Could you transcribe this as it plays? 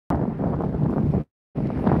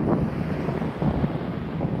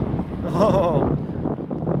Oh,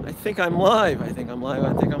 I think I'm live. I think I'm live.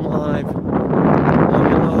 I think I'm live. Hello,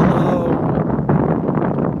 hello, hello.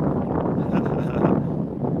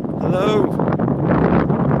 Hello.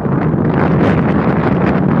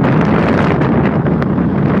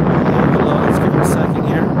 Let's give it a second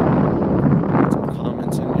here. Get some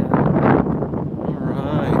comments in here. All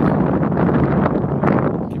right.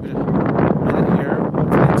 Give it a minute here.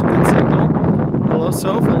 Hopefully it's a good signal. Hello,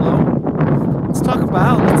 Soph. Hello. Let's talk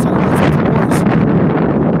about some toys.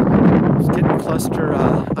 Just getting cluster.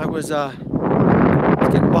 I was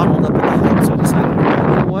getting bottled up in the house, so I decided, you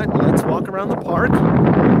know what? Let's walk around the park.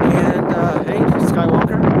 And hey,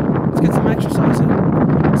 Skywalker, let's get some exercise in.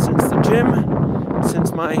 Since the gym,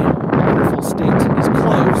 since my wonderful state is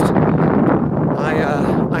closed,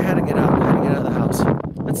 I had to get out. I had to get out of the house.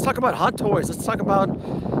 Let's talk about hot toys. Let's talk about.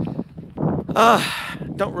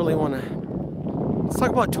 Don't really want to. Let's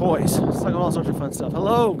talk about toys. Let's talk about all sorts of fun stuff.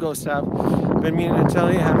 Hello, Ghost App. Been meaning to tell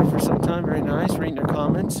you, happy for some time. Very nice. Reading your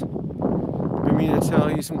comments. Been meaning to tell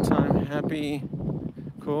you sometime. Happy.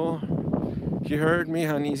 Cool. You heard me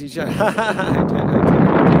on Easy Jet. I did.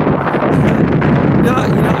 No,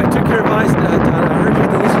 I took your advice. I heard you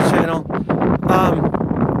on the Easy channel.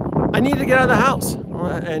 I need to get out of the house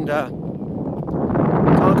and talk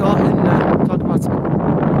about what's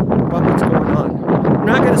going on. I'm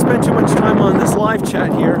not going to spend too much time on this live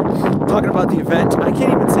chat here, talking about the event. I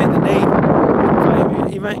can't even say the name.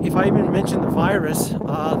 If I even mention the virus,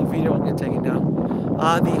 the video will get taken down.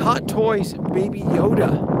 The Hot Toys Baby Yoda.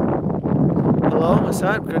 Hello, what's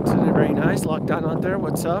that? Good to very nice. Lockdown out there.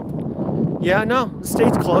 What's up? Yeah, no, the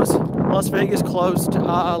state's closed. Las Vegas closed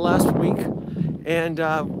last week, and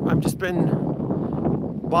I've just been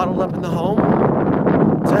bottled up in the home.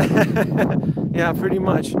 Yeah, pretty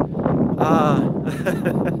much.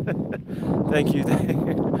 Thank you.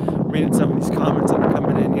 Reading some of these comments that are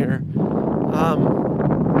coming in here.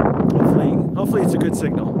 Hopefully it's a good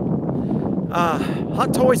signal.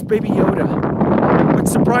 Hot Toys Baby Yoda.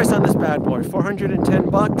 What's the price on this bad boy? 410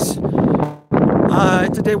 bucks.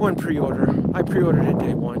 It's a day one pre-order. I pre-ordered it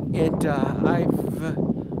day one, and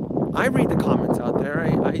I read the comments out there.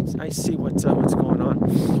 I see what's going on.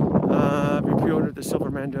 We pre-ordered the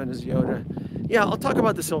Silver Mando and his Yoda. Yeah, I'll talk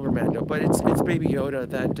about the Silver Mando, but it's Baby Yoda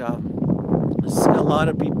that a lot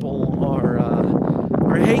of people are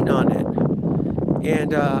hating on it,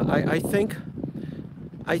 and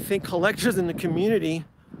I think collectors in the community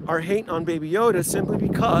are hating on Baby Yoda simply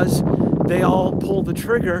because they all pulled the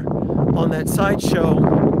trigger on that sideshow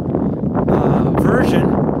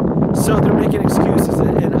version, so they're making excuses,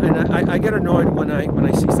 and I get annoyed when I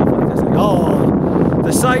see stuff like this. Like, oh,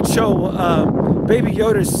 the sideshow Baby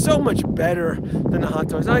Yoda is so much better than the Hot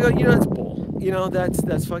Toys. I go, that's bull.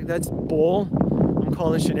 That's bull. I'm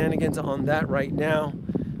calling shenanigans on that right now.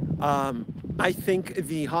 I think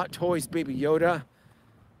the Hot Toys Baby Yoda,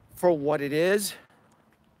 for what it is,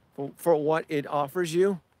 for what it offers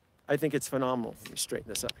you, I think it's phenomenal. Let me straighten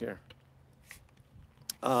this up here.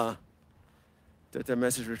 The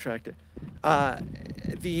message retracted.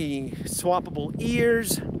 The swappable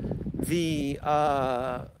ears,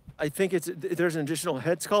 I think there's an additional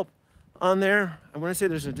head sculpt on there. I want to say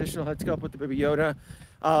there's an additional head sculpt with the Baby Yoda.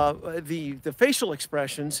 The facial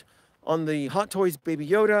expressions on the Hot Toys Baby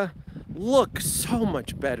Yoda look so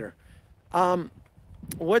much better.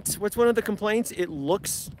 What's one of the complaints? It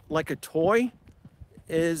looks like a toy.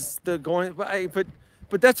 But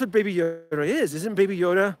that's what Baby Yoda is. Isn't Baby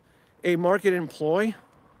Yoda a market employee?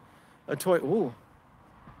 A toy. Ooh.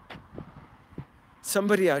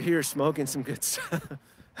 Somebody out here is smoking some good stuff.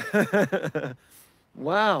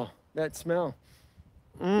 Wow, that smell.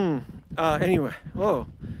 Anyway, whoa.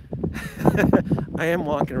 I am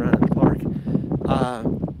walking around in the park.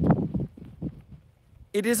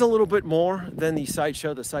 It is a little bit more than the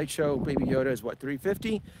sideshow. The sideshow Baby Yoda is what,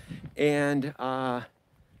 $350, and the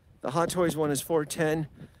Hot Toys one is $410.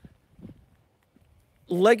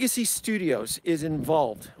 Legacy Studios is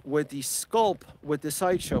involved with the sculpt with the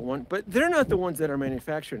sideshow one, but they're not the ones that are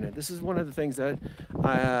manufacturing it. This is one of the things that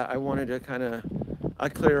I wanted to kind of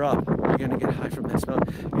clear up. You're gonna get high from that smell.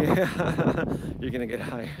 Yeah, you're gonna get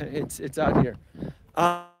high. It's out here.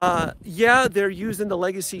 Yeah, they're using the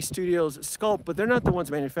Legacy Studios sculpt, but they're not the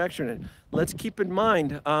ones manufacturing it. Let's keep in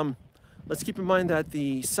mind that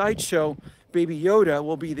the sideshow Baby Yoda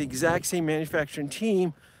will be the exact same manufacturing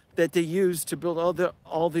team that they use to build all the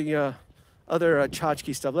other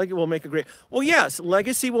tchotchke stuff. Like, it will make a great. Well, yes,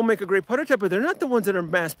 Legacy will make a great prototype, but they're not the ones that are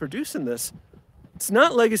mass producing this. It's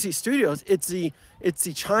not Legacy Studios. It's the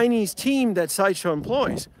Chinese team that Sideshow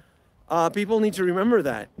employs. People need to remember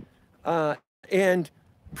that. And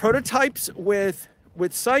prototypes with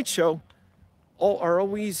with Sideshow are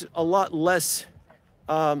always a lot less.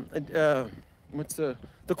 What's the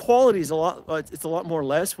quality is a lot. It's a lot more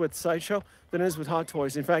less with Sideshow than it is with Hot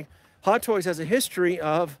Toys. In fact, Hot Toys has a history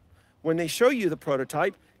of when they show you the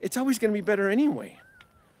prototype, it's always going to be better anyway.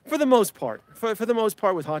 For the most part, for the most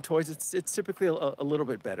part with Hot Toys, it's typically a little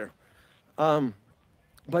bit better.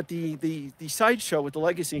 But the Sideshow with the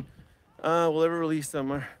Legacy, will ever release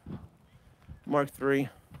the Mark III.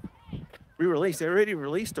 Re-released. They already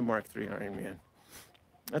released a Mark III Iron Man.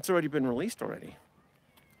 That's already been released already.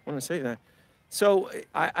 I want to say that. So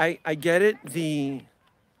I get it. The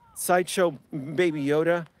Sideshow Baby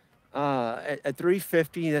Yoda at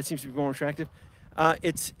 $350, that seems to be more attractive.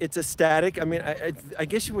 It's a static. I mean, I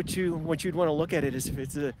guess what you'd want to look at it is if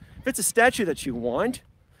it's a statue that you want.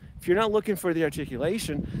 If you're not looking for the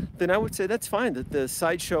articulation, then I would say that's fine. That the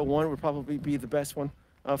Sideshow one would probably be the best one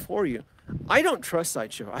for you. I don't trust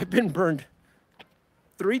Sideshow. I've been burned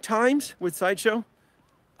 3 times with Sideshow.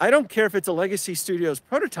 I don't care if it's a Legacy Studios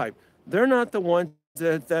prototype. They're not the ones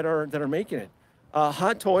that are making it.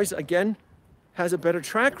 Hot Toys, again, has a better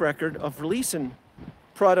track record of releasing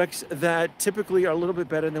products that typically are a little bit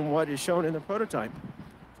better than what is shown in the prototype.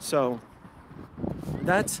 So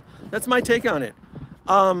that's my take on it.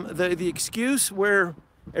 The excuse where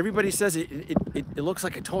everybody says it looks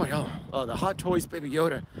like a toy. Oh, the Hot Toys Baby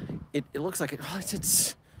Yoda. It looks like it. Oh,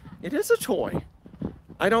 it is a toy.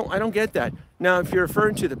 I don't get that. Now, if you're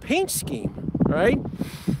referring to the paint scheme, right?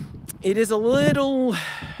 It is a little.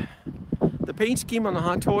 The paint scheme on the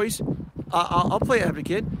Hot Toys. I'll play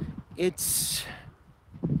advocate. It's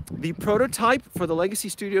the prototype for the Legacy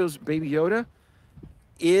Studios Baby Yoda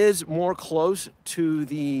is more close to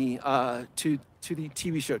the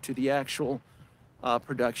TV show, to the actual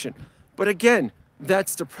production. But again,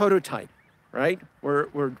 that's the prototype, right?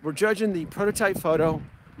 We're judging the prototype photo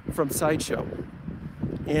from Sideshow.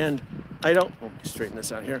 And I don't, straighten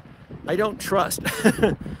this out here. I don't trust,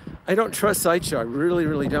 I don't trust Sideshow. I really,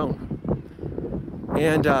 really don't.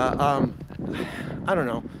 And I don't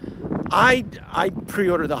know. I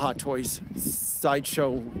pre-ordered the Hot Toys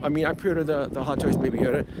Sideshow. I mean, I pre-ordered the Hot Toys Baby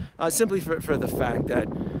Yoda simply for the fact that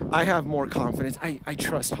I have more confidence. I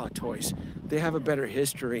trust Hot Toys. They have a better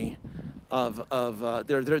history of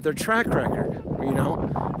their track record. You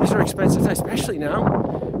know, these are expensive, especially now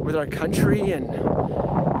with our country and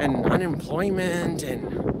unemployment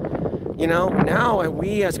and, you know, now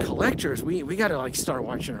we as collectors, we got to like start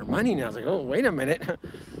watching our money now. It's like, oh, wait a minute.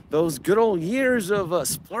 Those good old years of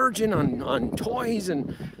splurging on toys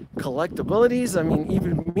and collectabilities. I mean,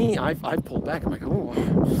 even me, I've pulled back. I'm like, oh.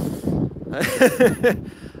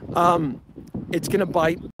 It's gonna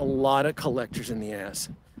bite a lot of collectors in the ass.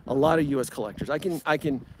 A lot of U.S. collectors. I'm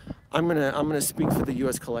gonna speak for the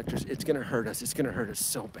U.S. collectors. It's gonna hurt us. It's gonna hurt us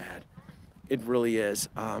so bad. It really is.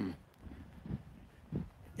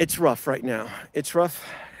 It's rough right now. It's rough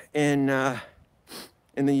in the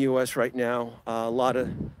U.S. right now. A lot of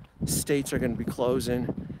states are going to be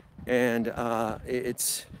closing, and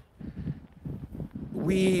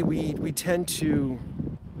we tend to,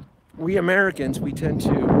 we Americans, we tend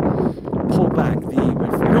to pull back. If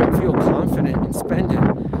we don't feel confident in spending,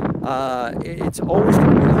 it's always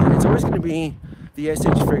going to be the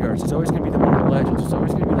SH Figures. It's always going to be the Marvel Legends. It's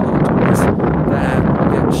always going to be the Hot Toys that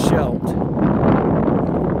get shelved.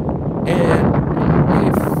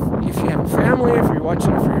 And if you have a family, if you're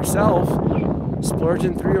watching it for yourself,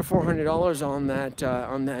 splurging $300 or $400 on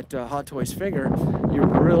that Hot Toys figure, you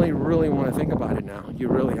really, really want to think about it now. You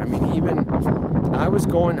really, I mean, even I was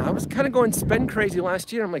kind of going spend crazy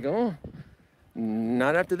last year. I'm like, oh,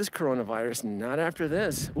 not after this coronavirus, not after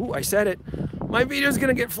this. Ooh, I said it. My video's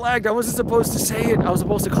gonna get flagged. I wasn't supposed to say it. I was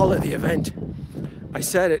supposed to call it the event. I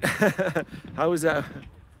said it. How was that?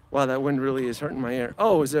 Wow, that wind really is hurting my ear.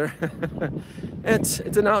 Oh, is there? It's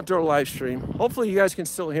an outdoor live stream. Hopefully you guys can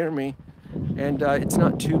still hear me, and it's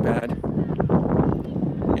not too bad.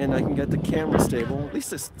 And I can get the camera stable. At least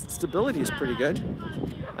the stability is pretty good.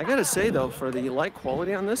 I gotta say though, for the light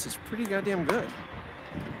quality on this, it's pretty goddamn good.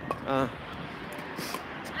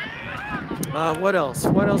 What else?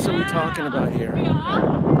 What else are we talking about here?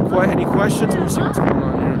 Any questions? Let me see what's going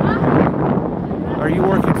on here. Are you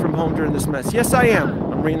working from home during this mess? Yes, I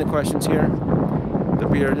am. I'm reading the questions here. The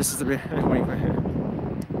beer. This is the beer.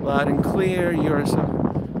 Loud and clear. You are so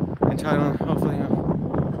entitled. Hopefully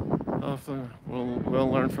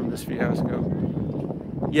we'll learn from this fiasco.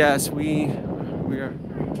 Yes, we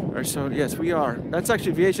are so. Yes, we are. That's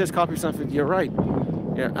actually VHS copy something. You're right.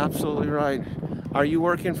 You're absolutely right. Are you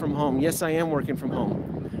working from home? Yes, I am working from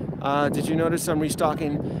home. Did you notice I'm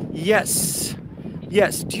restocking? Yes.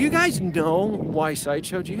 Yes. Do you guys know why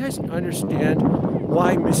Sideshow? Do you guys understand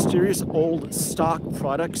why mysterious old stock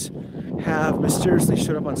products have mysteriously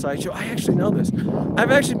showed up on Sideshow. I actually know this.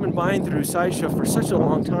 I've actually been buying through Sideshow for such a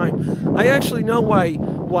long time. I actually know why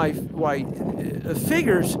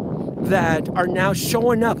figures that are now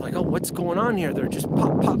showing up, like, oh, what's going on here? They're just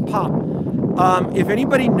pop, pop, pop. If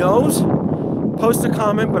anybody knows, post a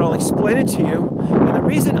comment, but I'll explain it to you. And the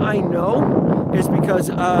reason I know is because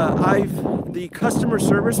the customer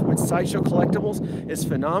service with Sideshow Collectibles is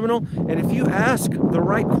phenomenal. And if you ask the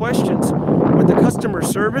right questions with the customer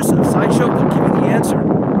service of Sideshow, they'll give you the answer.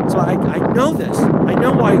 So I know this. I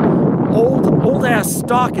know why old ass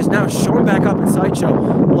stock is now showing back up in Sideshow,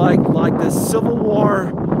 like the Civil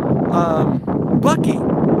War Bucky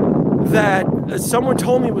that someone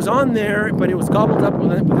told me was on there, but it was gobbled up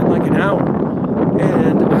within like an hour.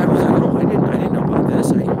 And I was like, oh, I didn't know about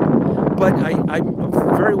this. But I'm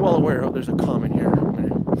very well aware. Oh, there's a comment here. I'm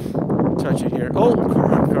gonna touch it here. Oh,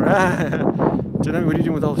 Janelle, what are you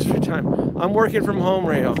doing with all this free time? I'm working from home,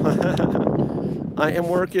 Rayo. I'm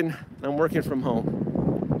working from home.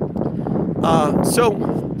 So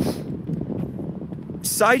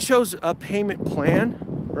Sideshow's payment plan,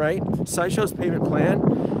 right? Sideshow's payment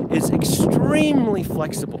plan is extremely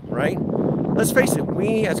flexible, right? Let's face it,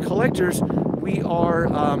 we as collectors,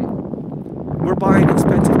 we're buying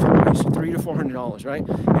expensive toys, $300 to $400, right?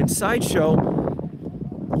 And Sideshow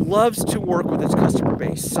loves to work with its customer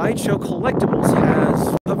base. Sideshow Collectibles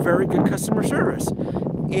has a very good customer service,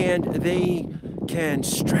 and they can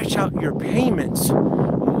stretch out your payments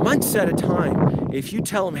months at a time. If you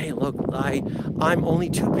tell them, hey, look, I'm only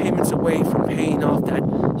 2 payments away from paying off that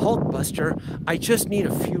Hulkbuster, I just need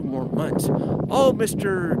a few more months. Oh,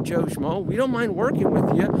 Mr. Joe Schmo, we don't mind working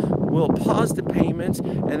with you. We'll pause the payments,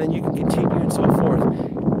 and then you can continue and so forth.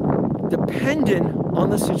 Dependent on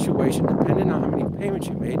the situation, depending on how many payments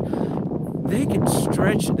you made, they can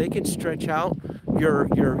stretch out your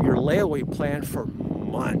layaway plan for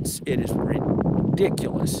months. It is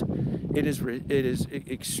ridiculous. It is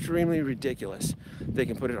extremely ridiculous. They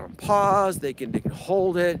can put it on pause. They can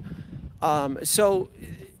hold it. So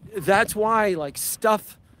that's why, like,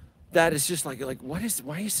 stuff that is just like why is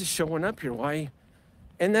this showing up here? Why?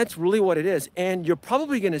 And that's really what it is. And you're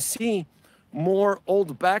probably going to see more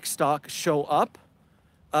old backstock show up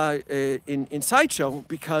in Sideshow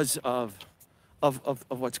because of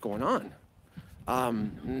what's going on.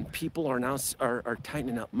 People are now are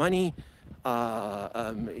tightening up money.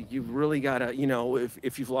 You've really got to,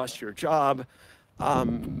 if you've lost your job,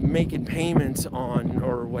 making payments on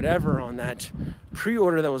or whatever on that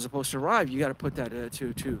pre-order that was supposed to arrive, you got to put that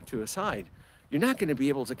to aside. You're not going to be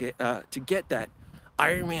able to get that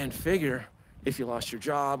Iron Man figure if you lost your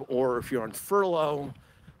job or if you're on furlough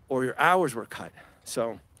or your hours were cut.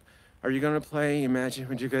 So, are you going to play Imagine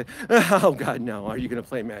when you're good? Oh God, no. Are you going to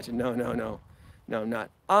play Imagine? No, I'm not.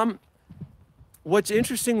 What's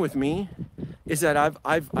interesting with me is that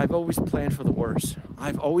I've always planned for the worst.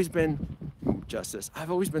 I've always been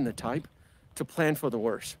the type to plan for the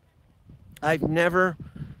worst. I've never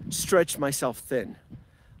stretched myself thin.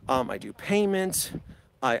 I do payments,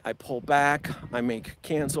 I pull back, I make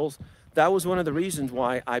cancels. That was one of the reasons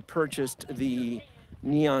why I purchased the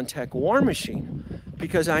Neon Tech War Machine,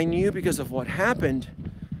 because I knew, because of what happened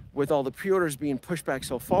with all the pre-orders being pushed back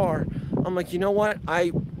so far, I'm like, you know what?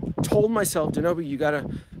 I told myself, Denobi, you got to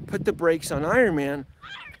put the brakes on Iron Man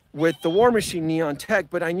with the War Machine Neon Tech,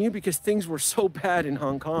 but I knew because things were so bad in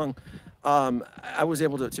Hong Kong, I was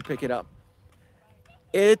able to pick it up.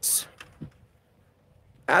 It's,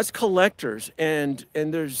 as collectors, and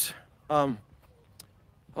there's, oh,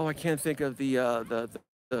 I can't think of there's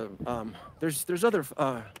other,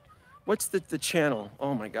 what's the channel?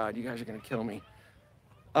 Oh my God, you guys are gonna kill me.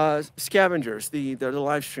 Scavengers, the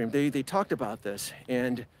live stream, they talked about this,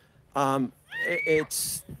 and I'll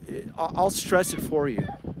stress it for you,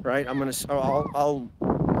 right? I'll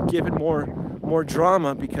give it more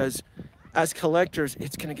drama, because as collectors,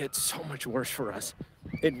 it's gonna get so much worse for us.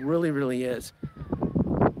 It really is.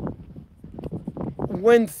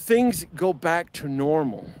 When things go back to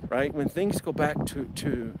normal, right? When things go back to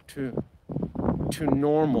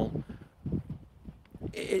normal,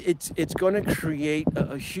 it's going to create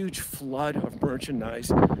a huge flood of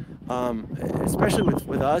merchandise, especially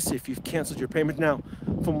with us if you've canceled your payment. Now,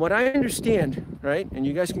 from what I understand, right, and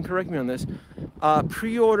you guys can correct me on this,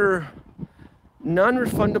 pre-order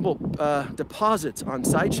non-refundable deposits on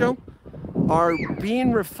Sideshow are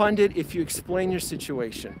being refunded if you explain your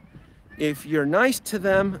situation. If you're nice to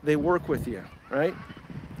them, they work with you, right?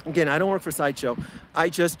 Again, I don't work for Sideshow. I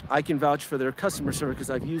can vouch for their customer service because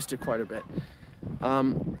I've used it quite a bit.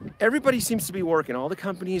 Everybody seems to be working. All the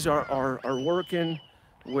companies are working.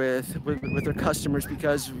 with their customers,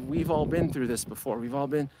 because we've all been through this before. We've all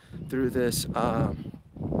been through this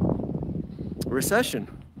recession,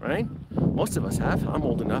 right? Most of us have. I'm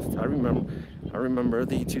old enough. I remember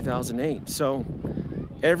the 2008. So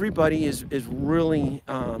everybody is really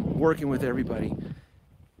working with everybody,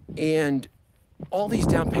 and all these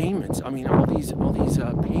down payments. I mean, all these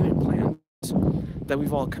payment plans that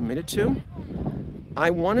we've all committed to. I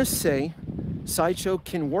want to say Sideshow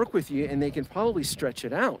can work with you, and they can probably stretch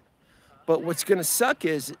it out. But what's going to suck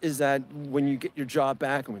is that when you get your job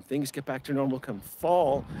back and when things get back to normal come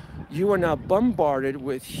fall, you are now bombarded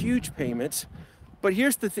with huge payments. But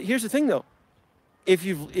here's the thing though, if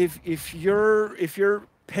you're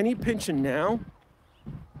penny pinching now,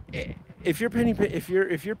 if you're penny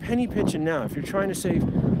pinching now, if you're trying to save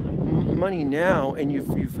money now, and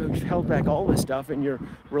you've held back all this stuff, and you're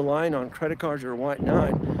relying on credit cards or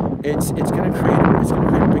whatnot, it's going to create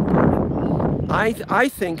a big burden. I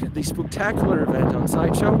think the Spooktacular event on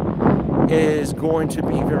Sideshow is going to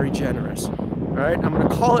be very generous. All right, I'm going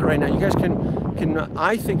to call it right now. You guys can.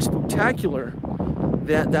 I think Spooktacular,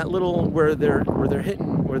 that little where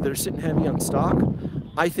they're sitting heavy on stock.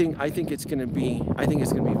 I think it's going to be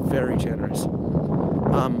very generous.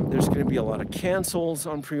 There's going to be a lot of cancels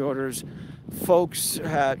on pre-orders. Folks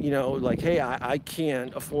have, like, hey, I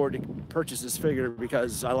can't afford to purchase this figure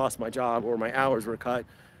because I lost my job, or my hours were cut,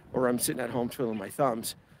 or I'm sitting at home twiddling my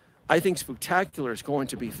thumbs. I think Spooktacular is going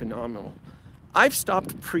to be phenomenal. I've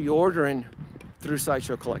stopped pre-ordering through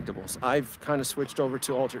Sideshow Collectibles. I've kind of switched over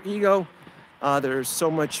to Alter Ego. There's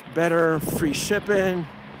so much better free shipping.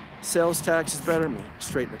 Sales tax is better. Let me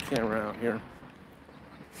straighten the camera out here.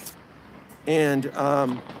 And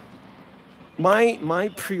my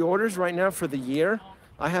pre-orders right now for the year,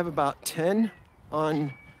 I have about 10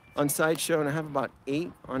 on Sideshow, and I have about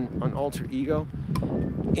 8 on Alter Ego.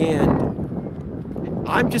 And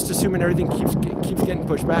I'm just assuming everything keeps getting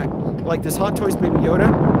pushed back. Like this Hot Toys Baby Yoda,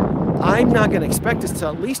 I'm not going to expect this till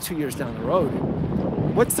at least 2 years down the road.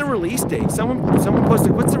 What's the release date? Someone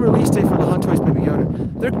posted, what's the release date for the Hot Toys Baby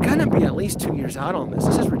Yoda? They're gonna be at least 2 years out on this.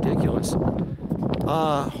 This is ridiculous.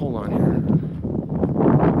 Hold on here.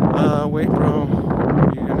 Wait, bro.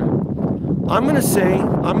 I'm gonna say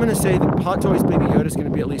the Hot Toys Baby Yoda is gonna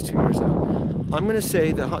be at least 2 years out. I'm gonna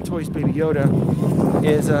say the Hot Toys Baby Yoda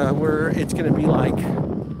is it's gonna be like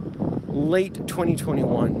late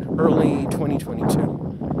 2021, early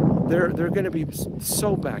 2022. They're gonna be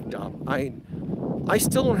so backed up. I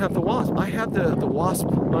still don't have the Wasp. I have the Wasp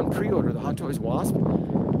on pre-order, the Hot Toys Wasp,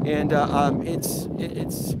 and it's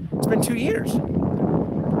been 2 years.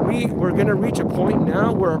 We're going to reach a point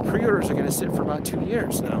now where our pre-orders are going to sit for about 2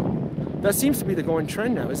 years now. That seems to be the going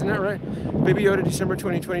trend now, isn't that right? Baby Yoda, December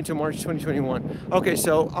 2020 to March 2021. Okay,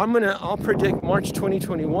 so I'll predict March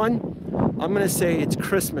 2021. I'm gonna say it's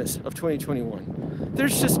Christmas of 2021.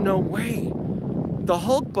 There's just no way. The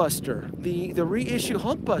Hulkbuster, the reissue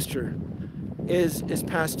Hulkbuster, is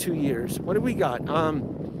past 2 years. What do we got?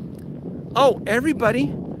 Oh,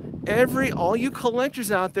 all you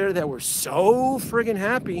collectors out there that were so friggin'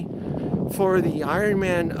 happy for the Iron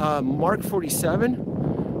Man Mark 47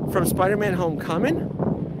 from Spider-Man Homecoming.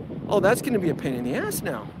 Oh, that's gonna be a pain in the ass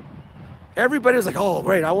now. Everybody's like, oh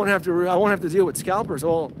great, I won't have to deal with scalpers.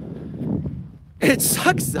 Well, it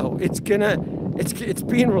sucks though. It's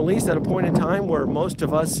being released at a point in time where most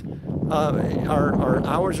of us our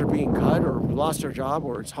hours are being cut, or we lost our job,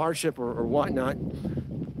 or it's hardship, or whatnot.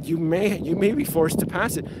 You may be forced to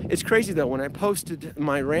pass it. It's crazy though. When I posted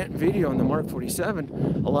my rant video on the Mark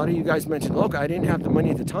 47, a lot of you guys mentioned, look, I didn't have the money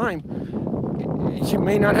at the time. You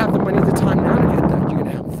may not have the money at the time now to get that. You're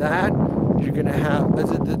gonna have that. You're gonna have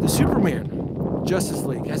the Superman Justice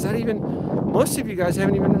League. Has that even? Most of you guys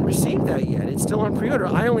haven't even received that yet. It's still on pre-order.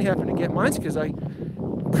 I only happen to get mine because I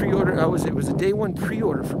pre-ordered. It was a day one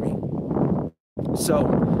pre-order for me.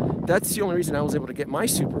 So that's the only reason I was able to get my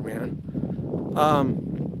Superman.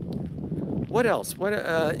 What else?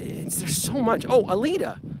 There's so much. Oh,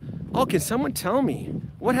 Alita. Oh, can someone tell me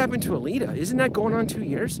what happened to Alita? Isn't that going on 2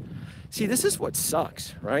 years? See, this is what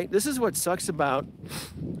sucks, right? This is what sucks about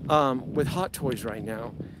with Hot Toys right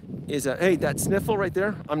now. Is hey, that sniffle right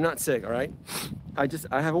there? I'm not sick, all right? I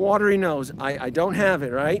have a watery nose. I don't have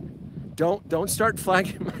it, right? Don't start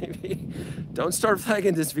flagging don't start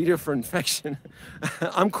flagging this video for infection.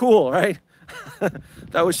 I'm cool, right?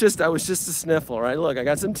 that was just a sniffle, right? Look, I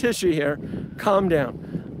got some tissue here. Calm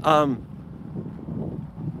down.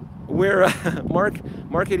 We're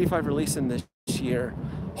Mark 85 releasing this year.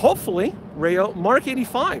 Hopefully, Rayo, Mark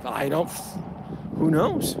 85. Who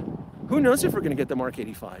knows? Who knows if we're gonna get the Mark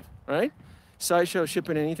 85, right? Sideshow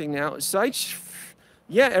shipping anything now.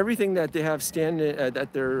 yeah, everything that they have that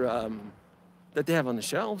they have on the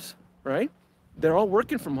shelves, right? They're all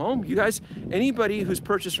working from home. You guys, anybody who's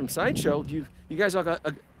purchased from Sideshow, you guys all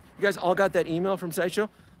got that email from Sideshow.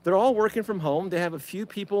 They're all working from home. They have a few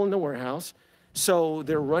people in the warehouse, so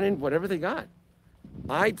they're running whatever they got.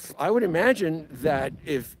 I would imagine that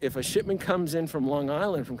if a shipment comes in from Long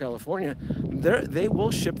Island, from California, they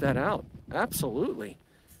will ship that out. Absolutely.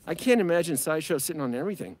 I can't imagine Sideshow sitting on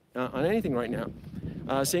everything, on anything right now.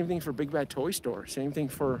 Same thing for Big Bad Toy Store. Same thing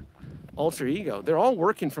for Alter Ego. They're all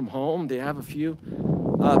working from home. They have a few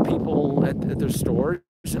people at their stores.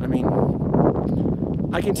 I mean,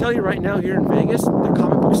 I can tell you right now here in Vegas, the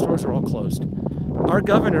comic book stores are all closed. Our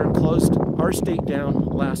governor closed our state down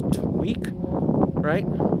last week, right?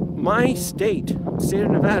 My state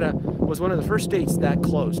of Nevada, was one of the first states that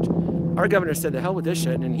closed. Our governor said, the hell with this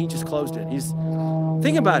shit, and he just closed it.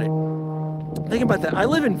 Think about it. Think about that. I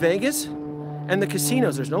live in Vegas, and the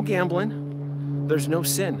casinos, there's no gambling, there's no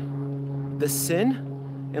sin. The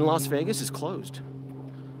sin in Las Vegas is closed.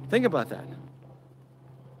 Think about that.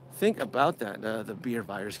 Think about that. The beer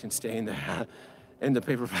buyers can stay in the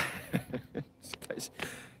paper.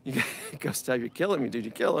 You guys, go stop! You're killing me, dude.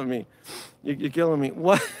 You're killing me. You're killing me.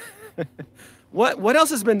 What? What else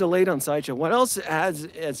has been delayed on Sideshow? What else has?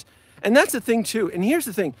 And that's the thing too. And here's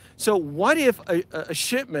the thing. So what if a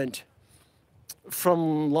shipment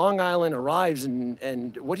from Long Island arrives,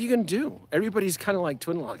 and what are you gonna do? Everybody's kind of like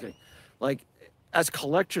twin locking. Like, as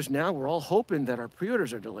collectors now, we're all hoping that our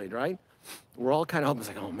pre-orders are delayed, right? We're all kind of hoping,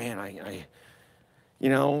 like, oh man,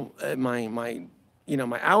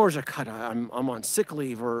 my hours are cut. I'm on sick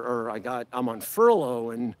leave, or I'm on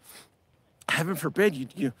furlough, and heaven forbid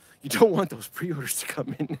you don't want those pre-orders to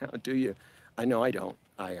come in now, do you? I know I don't.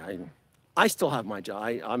 I still have my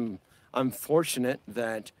job. I'm fortunate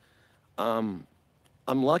that I'm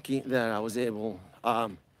lucky that I was able,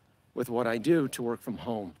 with what I do, to work from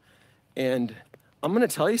home. And I'm gonna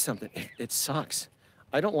tell you something. It sucks.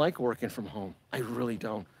 I don't like working from home. I really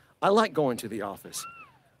don't. I like going to the office.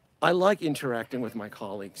 I like interacting with my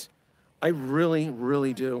colleagues. I really,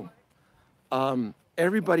 really do.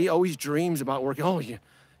 Everybody always dreams about working. Oh, yeah,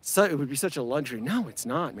 it would be such a luxury. No, it's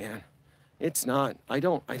not, man. It's not. I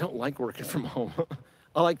don't like working from home.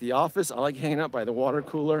 I like the office. I like hanging out by the water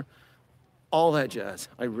cooler. All that jazz.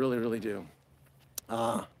 I really, really do.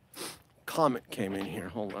 Comment came in here.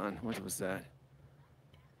 Hold on. What was that?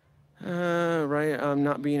 Right. I'm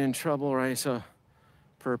not being in trouble, right? So,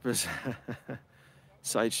 purpose.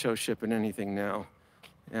 Sideshow shipping anything now.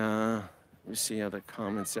 Let me see other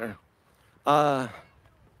comments there.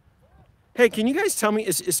 Hey, can you guys tell me,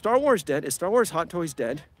 is Star Wars dead? Is Star Wars Hot Toys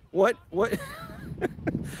dead? What?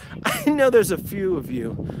 I know there's a few of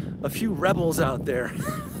you, a few rebels out there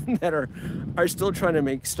that are still trying to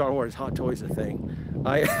make Star Wars Hot Toys a thing.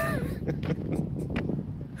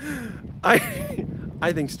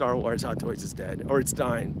 I think Star Wars Hot Toys is dead, or it's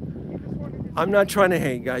dying. I'm not trying to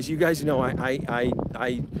hate, guys. You guys know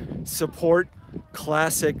I support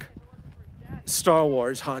classic Star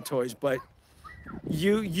Wars Hot Toys, but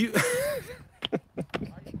you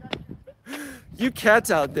you cats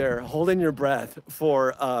out there holding your breath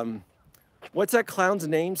for what's that clown's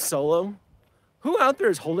name? Solo? Who out there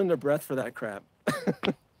is holding their breath for that crap?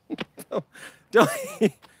 don't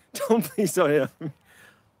please don't hit me.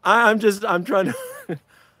 I'm trying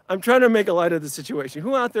to make a light of the situation.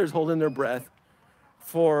 Who out there is holding their breath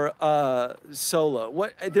for Solo?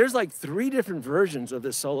 There's like 3 different versions of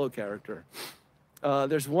this Solo character.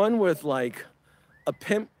 There's one with like a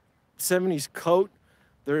pimp 70s coat.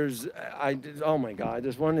 Oh my God,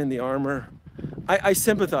 there's one in the armor. I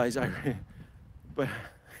sympathize, but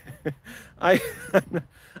I'm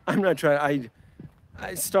not trying.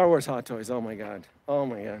 Star Wars Hot Toys, oh my God. Oh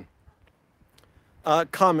my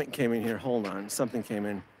God. Comment came in here, hold on, something came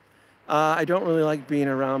in. I don't really like being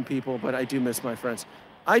around people, but I do miss my friends.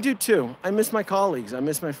 I do too. I miss my colleagues, I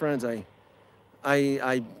miss my friends. I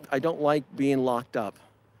don't like being locked up.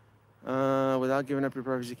 Without giving up your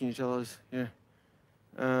privacy, can you tell us? Yeah.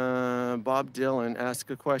 Bob Dylan, ask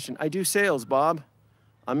a question. I do sales, Bob.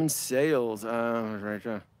 I'm in sales. Right.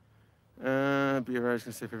 Be right,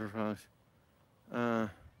 gonna say paper products.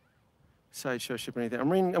 Sideshow ship anything. I'm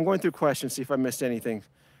going through questions, see if I missed anything.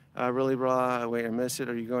 Really, blah. Wait, I missed it.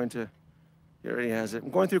 Are you going to? He already has it.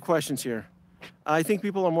 I'm going through questions here. I think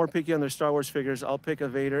people are more picky on their Star Wars figures. I'll pick a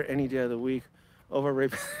Vader any day of the week over Ray.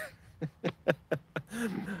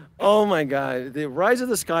 Oh my God, the Rise of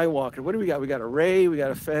the Skywalker. What do we got? We got a Rey, we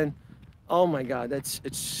got a Finn. Oh my God,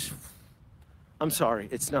 I'm sorry,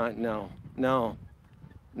 it's not. No,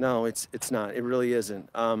 it's not. It really isn't.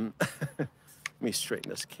 Let me straighten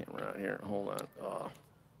this camera out here. Hold on. Oh.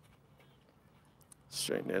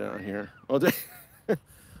 Straighten it out here. Well,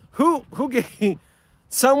 who gave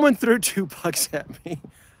someone threw $2 at me?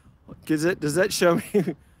 Does that show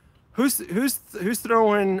me who's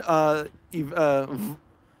throwing that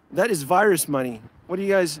is virus money? What do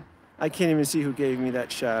you guys? I can't even see who gave me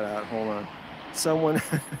that shout out. Hold on, someone.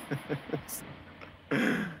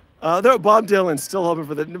 Bob Dylan still hoping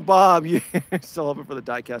for the Bob. You still hoping for the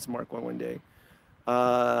diecast Mark one day.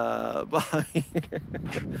 But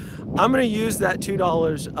I'm gonna use that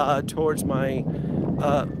 $2 towards my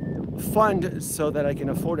fund so that I can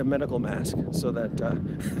afford a medical mask so that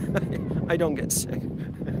I don't get sick.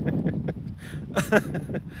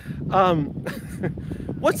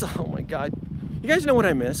 Oh my God, you guys know what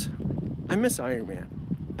I miss? I miss Iron Man.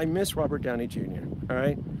 I miss Robert Downey Jr. All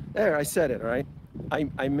right, there, I said it. All right,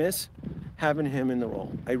 I miss having him in the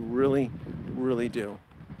role. I really, really do.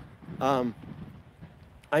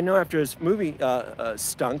 I know after his movie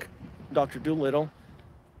stunk, Dr. Dolittle,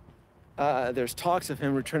 there's talks of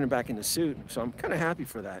him returning back in the suit, so I'm kind of happy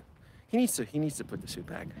for that. He needs to put the suit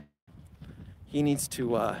back. He needs to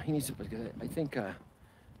put.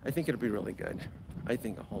 I think it'll be really good. I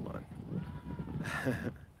think. Hold on.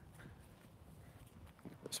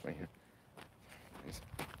 This way here.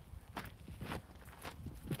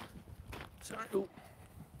 Sorry. Ooh.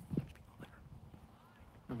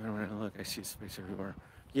 No matter where I look, I see space everywhere.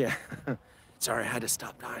 Yeah. Sorry, I had to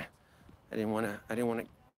stop by. I didn't want to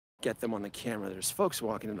get them on the camera. There's folks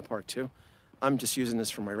walking in the park too. I'm just using this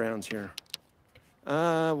for my rounds here.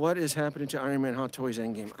 What is happening to Iron Man Hot Toys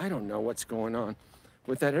Endgame? I don't know what's going on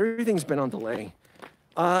with that. Everything's been on delay.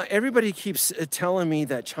 Everybody keeps telling me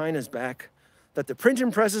that China's back, that the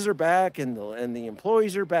printing presses are back, and the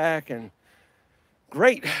employees are back, and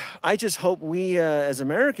great. I just hope we, as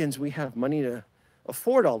Americans, we have money to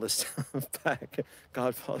afford all this stuff back.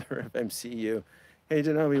 Godfather of MCU. Hey,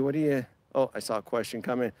 Denobi, what do you... Oh, I saw a question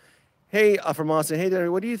coming. Hey, from Austin. Hey,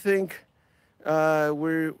 Denobi, what do you think... let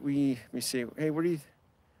me see. Hey, what do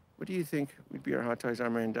you think would be our Hot Toys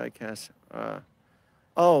Armor and Diecast?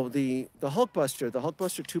 Oh, the Hulkbuster, the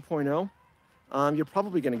Hulkbuster 2.0. You're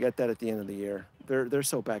probably going to get that at the end of the year. They're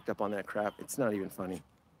so backed up on that crap. It's not even funny.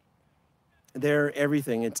 They're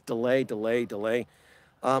everything. It's delay.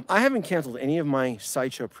 I haven't canceled any of my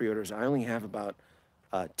Sideshow pre-orders. I only have about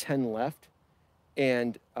 10 left,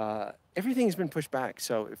 and everything's been pushed back.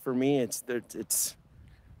 So for me, it's.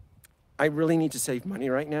 I really need to save money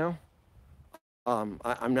right now.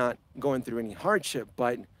 I'm not going through any hardship,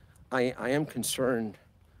 but I am concerned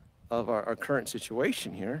of our current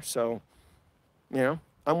situation here. So, you know,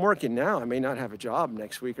 I'm working now. I may not have a job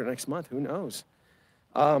next week or next month. Who knows?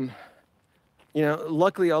 You know,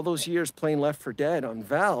 luckily all those years playing Left 4 Dead on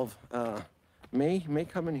Valve may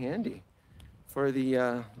come in handy for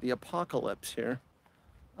the apocalypse here.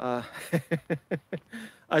 I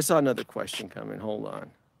saw another question coming. Hold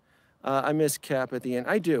on. I miss Cap at the end.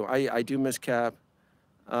 I do. I do miss Cap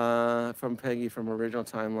from Peggy from Original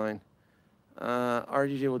Timeline.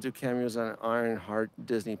 RDJ will do cameos on Ironheart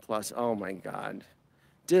Disney Plus. Oh my God.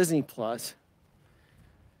 Disney Plus.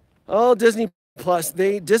 Oh, Disney Plus.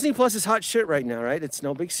 Disney Plus is hot shit right now, right? It's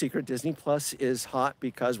no big secret. Disney Plus is hot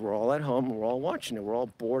because we're all at home. We're all watching it. We're all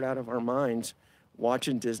bored out of our minds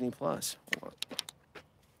watching Disney Plus. Hold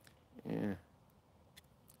on.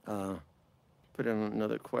 Yeah. Put in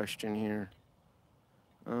another question here.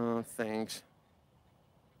 Oh, thanks.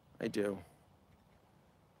 I do.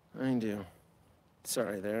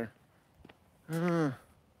 Sorry there.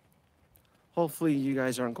 Hopefully you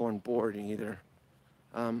guys aren't going bored either.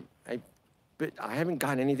 But I haven't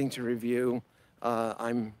got anything to review.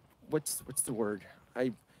 What's the word?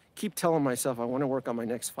 I keep telling myself I want to work on my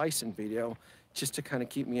next Fison video just to kind of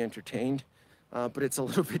keep me entertained. But it's a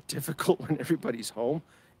little bit difficult when everybody's home.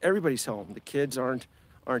 Everybody's home. The kids aren't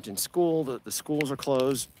in school. The schools are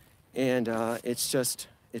closed, and it's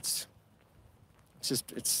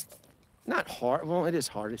not hard. Well, it is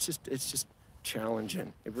hard. It's just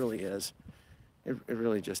challenging. It really is. It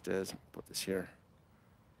really just is. Put this here.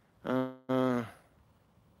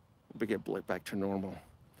 We get back to normal.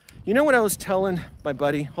 You know what I was telling my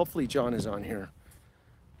buddy? Hopefully John is on here.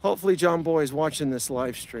 Hopefully John Boy is watching this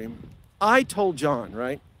live stream. I told John,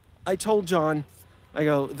 right? I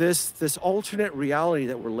go, this alternate reality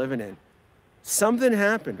that we're living in, something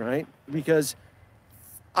happened, right? Because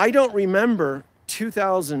I don't remember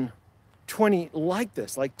 2020 like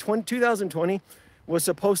this. Like 2020 was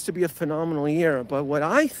supposed to be a phenomenal year. But what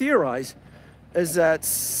I theorize is that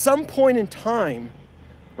some point in time,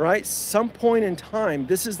 right? Some point in time,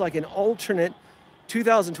 this is like an alternate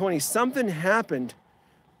 2020. Something happened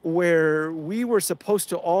where we were supposed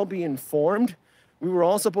to all be informed, We were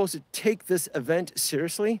all supposed to take this event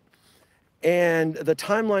seriously, and the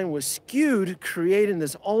timeline was skewed, creating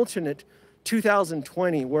this alternate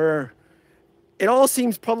 2020 where it all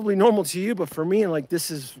seems probably normal to you, but for me, like, this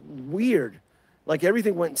is weird. Like,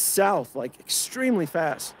 everything went south, like, extremely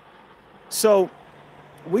fast. So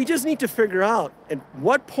we just need to figure out at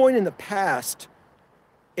what point in the past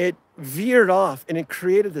it veered off and it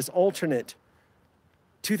created this alternate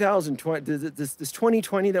 2020, this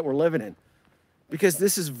 2020 that we're living in, because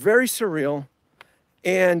this is very surreal.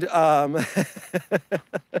 And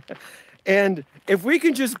and if we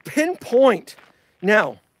can just pinpoint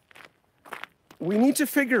now, we need to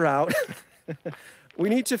figure out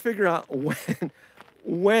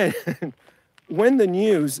when the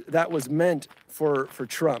news that was meant for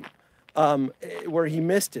Trump, where he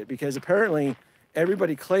missed it, because apparently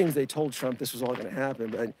everybody claims they told Trump this was all going to happen,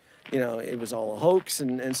 but you know, it was all a hoax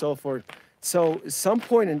and so forth. So some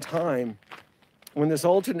point in time when this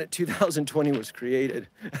alternate 2020 was created,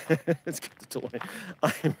 let's get the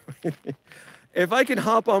DeLorean. If I can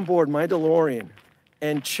hop on board my DeLorean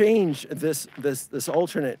and change this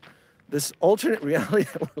alternate reality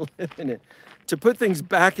that we're living in, to put things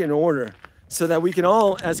back in order so that we can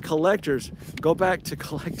all, as collectors, go back to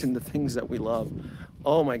collecting the things that we love.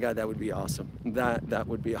 Oh my God, that would be awesome. That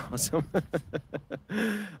would be awesome.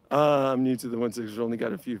 I'm new to the 1/6, only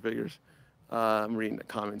got a few figures. I'm reading the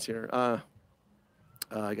comments here.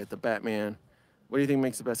 I got the Batman. What do you think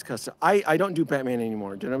makes the best custom? I don't do Batman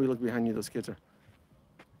anymore. Did nobody look behind you? Those kids are.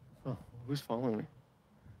 Oh, who's following me?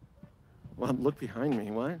 Well, look behind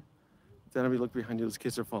me. What? Did nobody look behind you? Those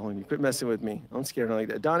kids are following you. Quit messing with me. I'm scared like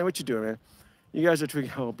that. Donnie, what you doing, man? You guys are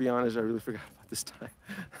tweaking. Oh, be honest, I really forgot about this time.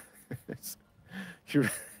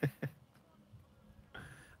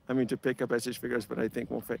 I mean, to pick up SH figures, but I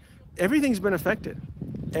think won't fit. Everything's been affected.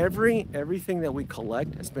 Everything that we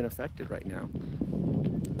collect has been affected right now.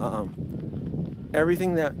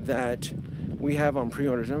 Everything that we have on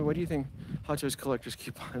pre-orders. I mean, what do you think Hot Toys collectors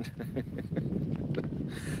keep on?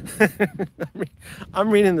 I'm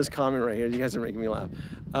reading this comment right here. You guys are making me laugh.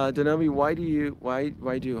 Denobi, why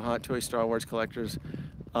do Hot Toys Star Wars collectors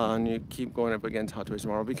you keep going up against Hot Toys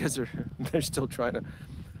Marvel? Because they're still trying to.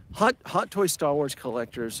 Hot Toys Star Wars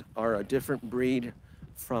collectors are a different breed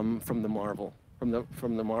from the Marvel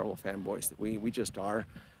fanboys that we just are.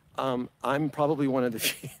 I'm probably one of the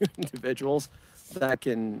few individuals that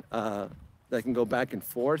can go back and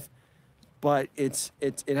forth, but it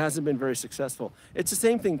hasn't been very successful. It's the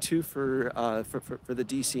same thing too for the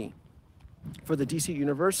DC, for the DC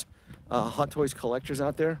universe, Hot Toys collectors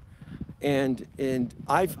out there, and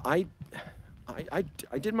I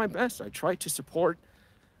did my best. I tried to support.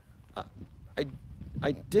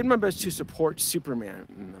 I did my best to support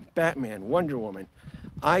Superman, Batman, Wonder Woman.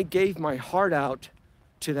 I gave my heart out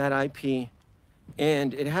to that IP,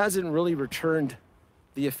 and it hasn't really returned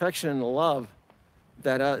the affection and the love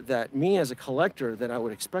that me as a collector that I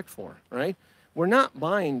would expect for, right? We're not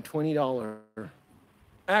buying $20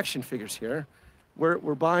 action figures here.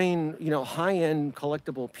 We're buying, you know, high-end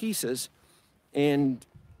collectible pieces, and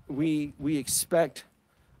we expect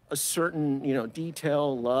a certain, you know,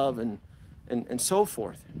 detail, love, and so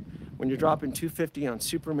forth. When you're dropping $250 on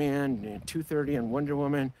Superman and $230 on Wonder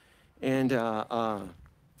Woman, and another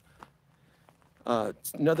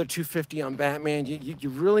 $250 on Batman, you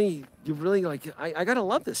really like. I gotta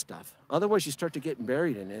love this stuff. Otherwise, you start to get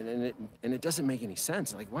buried in it, and it doesn't make any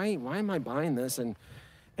sense. Like, why am I buying this? And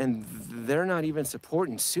they're not even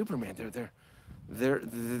supporting Superman.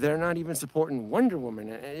 They're not even supporting Wonder Woman.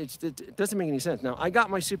 It doesn't make any sense. Now, I got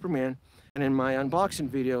my Superman, and in my unboxing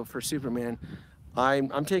video for Superman,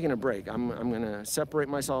 I'm taking a break. I'm gonna separate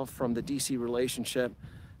myself from the DC relationship,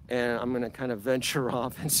 and I'm gonna kind of venture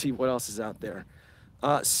off and see what else is out there.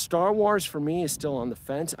 Star Wars for me is still on the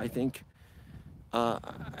fence. I think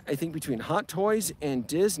between Hot Toys and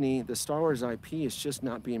Disney, the Star Wars IP is just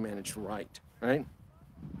not being managed right.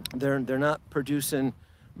 They're not producing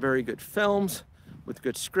very good films with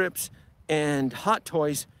good scripts, and Hot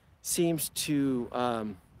Toys seems to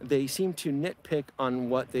nitpick on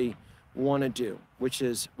what they want to do, which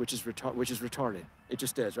is retarded. It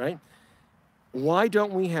just is, right? Why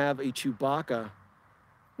don't we have a Chewbacca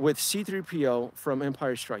with C-3PO from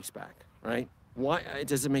Empire Strikes Back, right? Why? It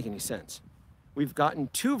doesn't make any sense. We've gotten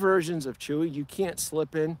two versions of Chewie. You can't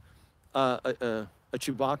slip in a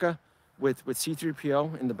Chewbacca with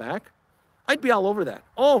C-3PO in the back. I'd be all over that.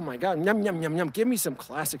 Oh my God, yum, yum, yum, yum. Give me some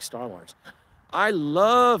classic Star Wars. I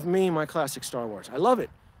love my classic Star Wars. I love it.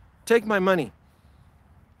 Take my money.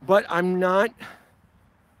 But I'm not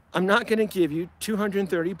gonna give you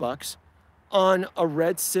 $230 on a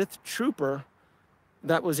red Sith trooper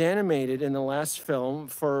that was animated in the last film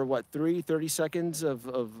for what, 30 seconds of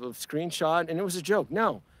screenshot, and it was a joke.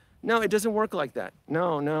 No, no, it doesn't work like that.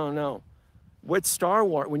 No, no, no. With Star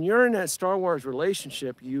Wars, when you're in that Star Wars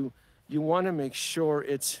relationship, you want to make sure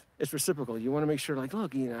it's reciprocal. You want to make sure, like,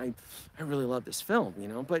 look, you know, I really love this film, you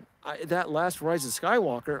know, but that last Rise of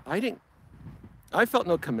Skywalker, I felt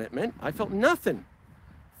no commitment. I felt nothing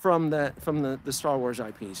from the Star Wars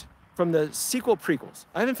IPs, from the sequel prequels.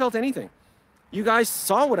 I haven't felt anything. You guys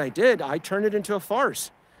saw what I did. I turned it into a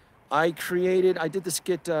farce. I did the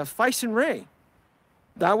skit Feist and Ray.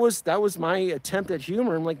 That was my attempt at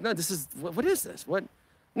humor. I'm like, no, this is, what is this? What?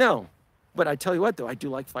 No. But I tell you what, though, I do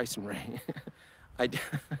like Feist and Ray. I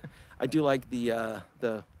do like the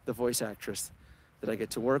voice actress that I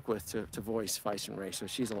get to work with to voice Feist and Ray. So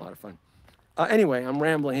she's a lot of fun. Anyway, I'm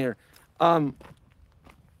rambling here.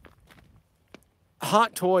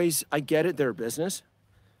 Hot Toys, I get it, they're a business.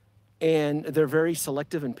 And they're very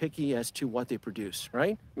selective and picky as to what they produce,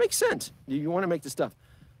 right? Makes sense. You want to make the stuff.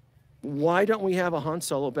 Why don't we have a Han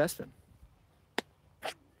Solo Bespin?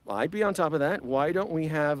 I'd be on top of that. Why don't we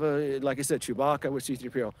have, like I said, Chewbacca with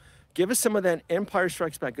C-3PO? Give us some of that Empire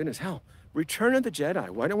Strikes Back goodness. Hell, Return of the Jedi.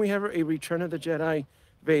 Why don't we have a Return of the Jedi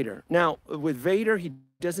Vader? Now, with Vader, he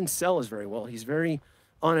doesn't sell as very well. He's very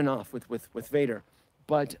on and off with Vader.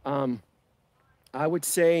 But I would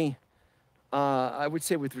say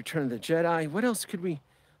with Return of the Jedi, what else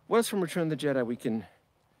from Return of the Jedi we can,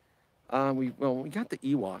 we got the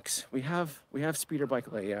Ewoks. We have Speeder Bike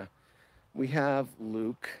Leia. We have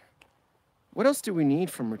Luke. What else do we need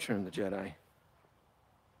from Return of the Jedi?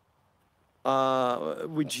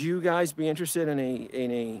 Would you guys be interested in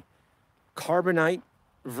a carbonite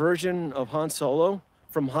version of Han Solo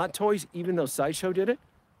from Hot Toys, even though Sideshow did it?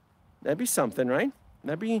 That'd be something, right?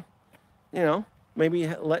 That'd be, you know, maybe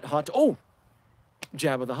let Jabba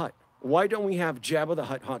the Hutt. Why don't we have Jabba the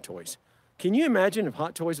Hutt Hot Toys? Can you imagine if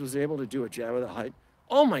Hot Toys was able to do a Jabba the Hutt?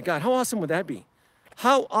 Oh my God, how awesome would that be?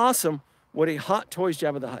 How awesome would a Hot Toys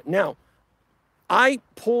Jabba the Hutt? Now, I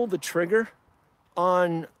pulled the trigger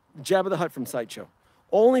on Jabba the Hutt from Sideshow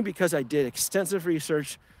only because I did extensive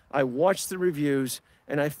research. I watched the reviews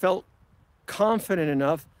and I felt confident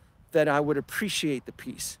enough that I would appreciate the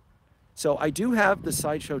piece. So I do have the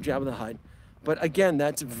Sideshow Jabba the Hutt, but again,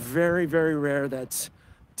 that's very, very rare. That's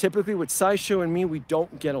typically with Sideshow and me, we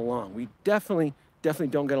don't get along. We definitely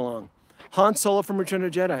don't get along. Han Solo from Return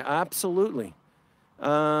of the Jedi, absolutely.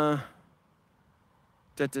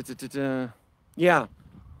 Yeah.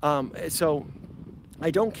 So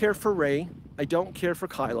I don't care for Rey. I don't care for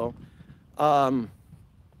Kylo.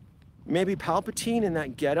 Maybe Palpatine in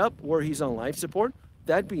that getup where he's on life support.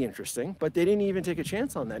 That'd be interesting. But they didn't even take a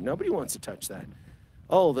chance on that. Nobody wants to touch that.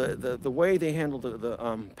 Oh, the way they handled the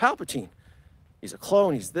Palpatine. He's a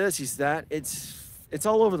clone. He's this. He's that. It's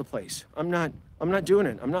all over the place. I'm not doing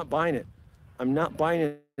it. I'm not buying it. I'm not buying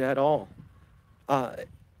it at all.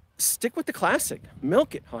 Stick with the classic.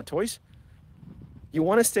 Milk it, Hot Toys. You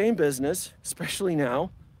want to stay in business, especially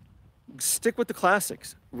now. Stick with the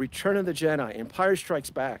classics. Return of the Jedi, Empire Strikes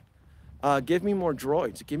Back. Give me more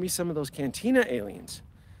droids. Give me some of those Cantina aliens.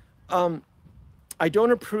 I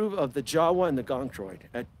don't approve of the Jawa and the Gonk droid.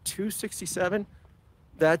 At $267,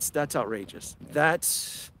 that's outrageous.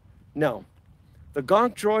 No. The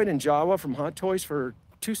Gonk droid and Jawa from Hot Toys for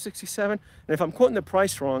 $267, and if I'm quoting the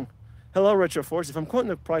price wrong, hello Retro Force, if I'm quoting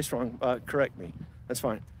the price wrong, correct me. That's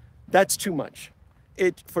fine. That's too much.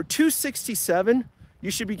 For $267,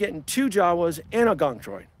 you should be getting 2 Jawas and a Gonk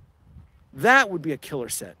droid. That would be a killer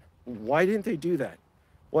set. Why didn't they do that?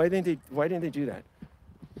 Why didn't they do that?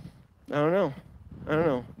 I don't know.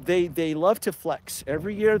 They love to flex.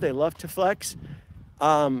 Every year they love to flex.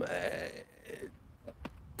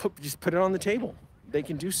 Just put it on the table. They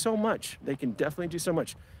can do so much. They can definitely do so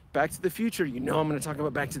much. Back to the Future. You know I'm going to talk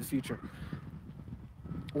about Back to the Future.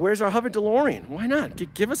 Where's our hover DeLorean? Why not?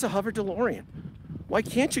 Give us a hover DeLorean. Why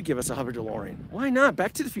can't you give us a hover DeLorean? Why not?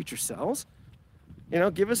 Back to the Future sells. You know,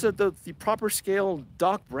 give us the proper scale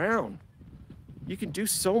Doc Brown. You can do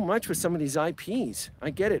so much with some of these IPs. I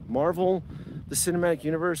get it. Marvel, the cinematic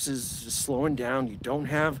universe is slowing down. You don't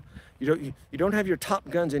have your Top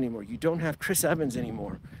Guns anymore. You don't have Chris Evans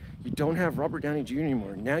anymore. You don't have Robert Downey Jr.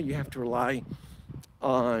 anymore. Now you have to rely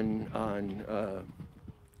on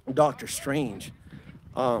Doctor Strange,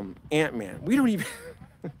 Ant-Man. We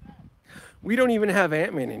don't even have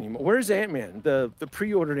Ant-Man anymore. Where's Ant-Man? The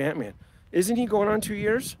pre-ordered Ant-Man. Isn't he going on 2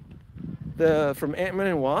 years? From Ant-Man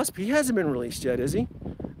and Wasp? He hasn't been released yet, is he?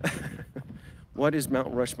 What is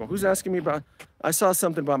Mount Rushmore? Who's asking me about? I saw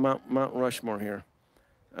something about Mount Rushmore here.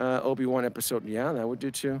 Obi-Wan episode. Yeah, that would do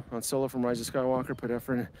too. On Solo from Rise of Skywalker, put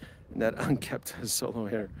effort in. And that unkept solo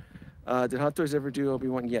hair. Did Hot Toys ever do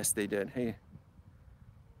Obi-Wan? Yes, they did. Hey.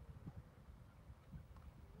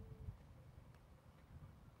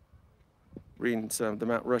 Reading some the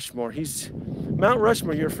Mount Rushmore. He's Mount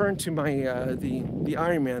Rushmore. You're referring to my the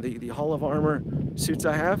Iron Man, the Hall of Armor suits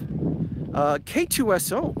I have.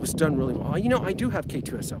 K2SO was done really well. You know, I do have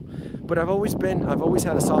K2SO, but I've always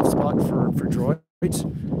had a soft spot for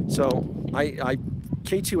droids. So I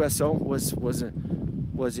K2SO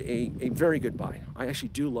was a very good buy. I actually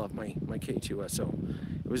do love my K2SO.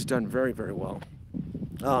 It was done very, very well.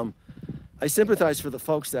 I sympathize for the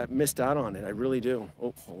folks that missed out on it. I really do.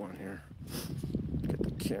 Oh, hold on here. Get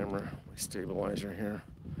the camera, my stabilizer here.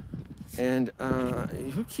 And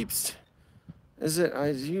who keeps? Is it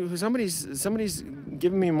somebody's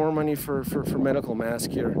giving me more money for medical mask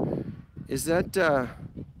here? Is that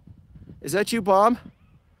you, Bob?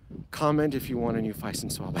 Comment if you want a new Fison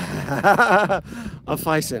swab. A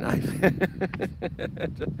Fison.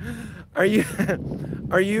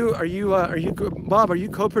 Bob? Are you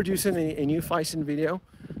co-producing a new Fison video?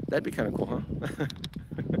 That'd be kind of cool, huh?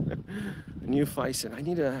 A new Fison.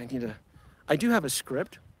 I do have a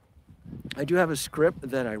script. I do have a script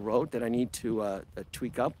that I wrote that I need to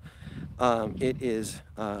tweak up. It is,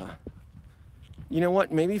 you know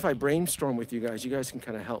what? Maybe if I brainstorm with you guys can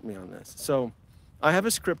kind of help me on this. So I have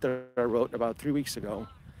a script that I wrote about 3 weeks ago.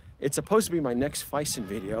 It's supposed to be my next Fison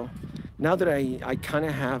video. Now that I kind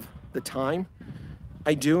of have the time,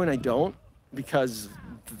 I do and I don't, because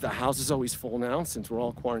the house is always full now since we're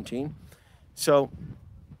all quarantined. So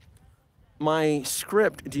my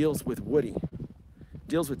script deals with Woody.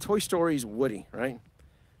 Deals with Toy Story's Woody, right?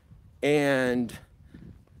 And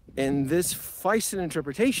in this Fison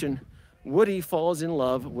interpretation, Woody falls in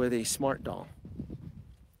love with a smart doll.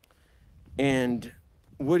 And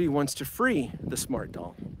Woody wants to free the smart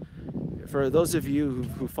doll. For those of you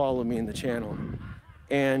who follow me in the channel,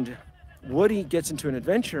 and Woody gets into an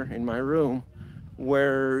adventure in my room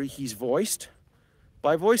where he's voiced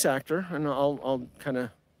by a voice actor, and I'll kind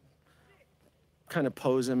of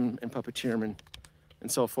pose him and puppeteer him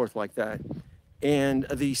and so forth like that. And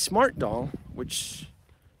the smart doll, which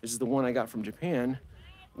is the one I got from Japan,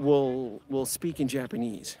 will speak in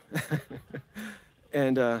Japanese.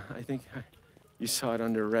 And I think you saw it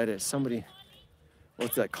under Reddit. Somebody,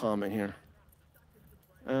 what's that comment here?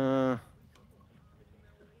 I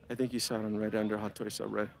think you saw it on Reddit under Hot Toys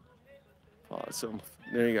Subreddit. Awesome.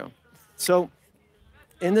 There you go. So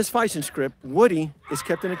in this Fison script, Woody is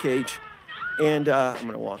kept in a cage, and I'm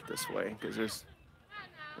gonna walk this way because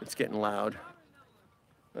it's getting loud.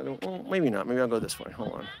 Well, maybe not. Maybe I'll go this way.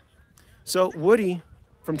 Hold on. So Woody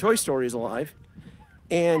from Toy Story is alive,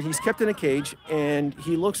 and he's kept in a cage, and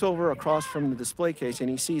he looks over across from the display case, and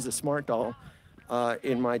he sees a smart doll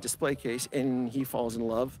in my display case, and he falls in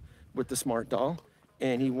love with the smart doll,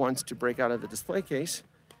 and he wants to break out of the display case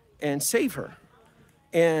and save her.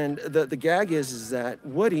 And the gag is that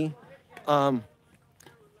Woody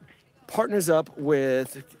partners up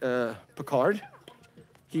with Picard.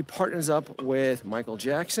 He partners up with Michael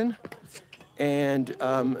Jackson, and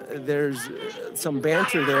there's some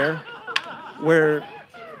banter there where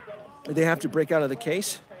they have to break out of the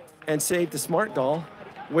case and save the smart doll,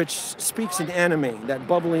 which speaks in anime, that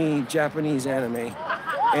bubbly Japanese anime.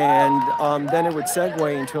 And then it would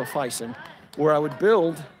segue into a Fison, where I would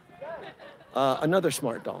build another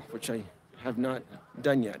smart doll, which I have not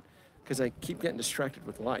done yet, because I keep getting distracted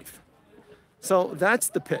with life. So that's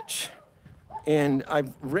the pitch. And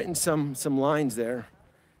I've written some lines there,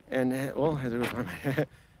 and well,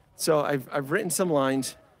 so I've written some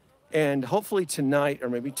lines, and hopefully tonight or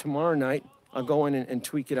maybe tomorrow night I'll go in and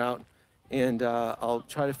tweak it out, and I'll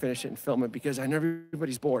try to finish it and film it, because I know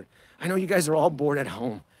everybody's bored. I know you guys are all bored at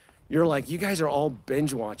home. You're like, you guys are all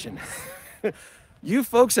binge watching. You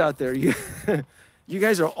folks out there, you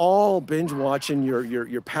guys are all binge watching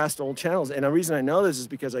your past old channels, and the reason I know this is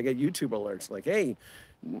because I get YouTube alerts like, hey,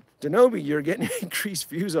 Denobi, you're getting increased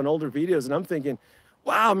views on older videos. And I'm thinking,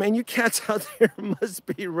 wow, man, you cats out there must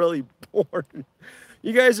be really bored.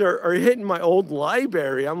 You guys are hitting my old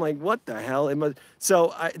library. I'm like, what the hell?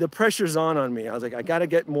 So the pressure's on me. I was like, I got to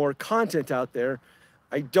get more content out there.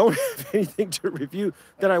 I don't have anything to review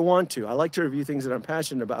that I want to. I like to review things that I'm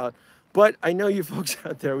passionate about. But I know you folks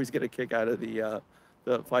out there always get a kick out of the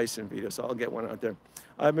Fison video, so I'll get one out there.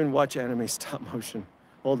 I've been watching anime stop motion.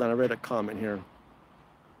 Hold on, I read a comment here.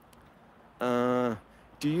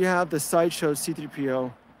 Do you have the Sideshow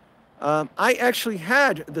C-3PO? I actually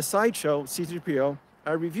had the Sideshow C-3PO.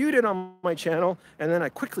 I reviewed it on my channel, and then I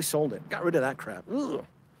quickly sold it. Got rid of that crap. Ugh.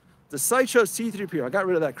 The Sideshow C-3PO, I got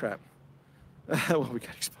rid of that crap. Well, we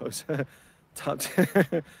got exposed. Top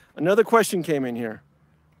 10. Another question came in here.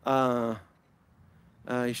 Uh,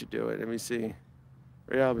 you should do it. Let me see.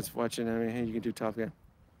 Ray Albert's watching. I mean, hey, you can do top 10.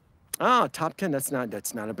 Ah, top 10. That's not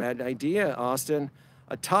a bad idea, Austin.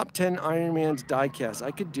 A top 10 Iron Man's diecast.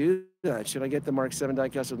 I could do that. Should I get the Mark 7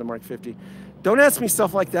 diecast or the Mark 50? Don't ask me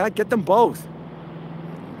stuff like that. Get them both.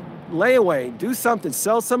 Layaway. Do something.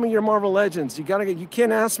 Sell some of your Marvel Legends. You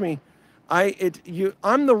can't ask me.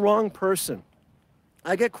 I'm the wrong person.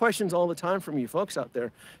 I get questions all the time from you folks out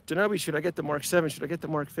there. Denobi, should I get the Mark 7? Should I get the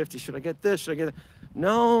Mark 50? Should I get this? Should I get it?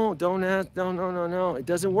 No, don't ask. No. It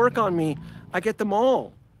doesn't work on me. I get them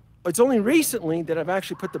all. It's only recently that I've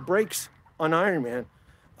actually put the brakes on Iron Man.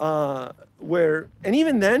 And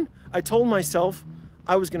even then, I told myself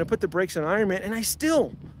I was going to put the brakes on Iron Man, and I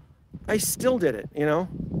still did it, you know?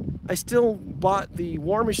 I still bought the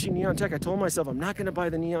War Machine Neon Tech. I told myself I'm not going to buy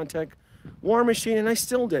the Neon Tech War Machine, and I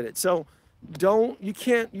still did it. So you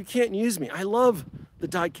can't use me. I love the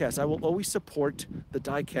diecast. I will always support the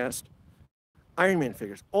diecast Iron Man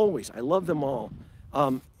figures. Always. I love them all.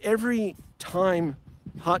 Every time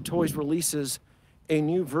Hot Toys releases a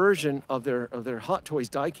new version of their Hot Toys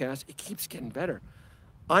diecast, it keeps getting better.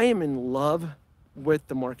 I am in love with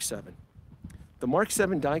the Mark 7. The Mark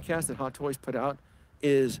 7 diecast that Hot Toys put out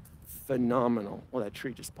is phenomenal. Well, that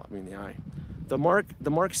tree just popped me in the eye. The Mark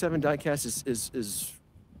 7 diecast is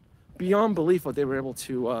beyond belief what they were able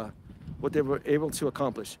to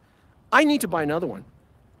accomplish. I need to buy another one.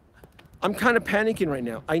 I'm kind of panicking right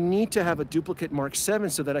now. I need to have a duplicate Mark 7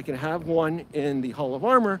 so that I can have one in the Hall of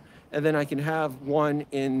Armor, and then I can have one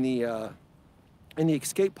in the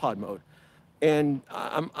escape pod mode. And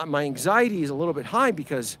my anxiety is a little bit high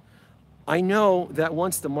because I know that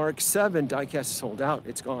once the Mark 7 diecast is sold out,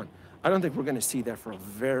 it's gone. I don't think we're going to see that for a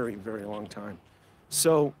very, very long time.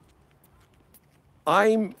 So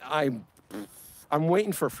I'm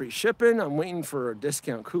waiting for free shipping. I'm waiting for a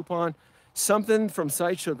discount coupon, something from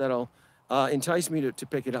Sideshow that'll entice me to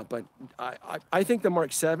pick it up. But I think the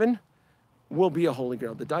Mark 7 will be a holy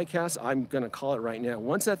grail. The diecast, I'm going to call it right now.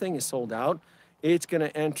 Once that thing is sold out, it's going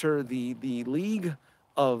to enter the league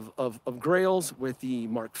of grails with the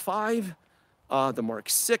Mark 5, the Mark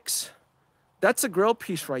 6. That's a grail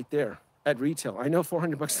piece right there at retail. I know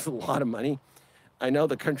 $400 is a lot of money. I know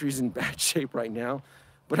the country's in bad shape right now,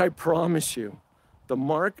 but I promise you, the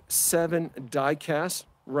Mark 7 diecast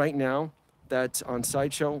right now that's on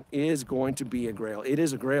Sideshow is going to be a grail. It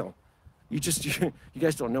is a grail. You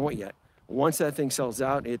guys don't know it yet. Once that thing sells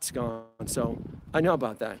out, it's gone. So I know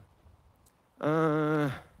about that.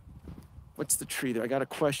 What's the tree there? I got a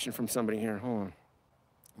question from somebody here. Hold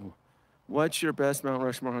on. What's your best Mount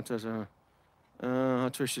Rushmore? How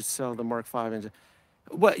Toys should sell the Mark 5 engine?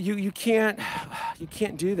 Well, you can't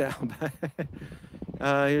do that.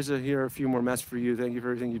 Here are a few more messages for you. Thank you for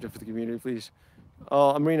everything you've done for the community, please.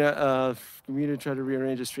 Oh, Marina, community tried to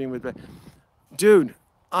rearrange a stream with, dude,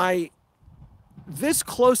 this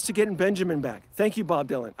close to getting Benjamin back. Thank you, Bob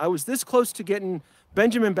Dylan. I was this close to getting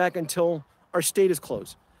Benjamin back until our state is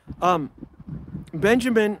closed.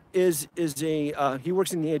 Benjamin is he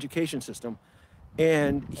works in the education system,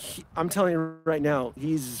 and I'm telling you right now,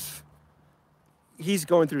 he's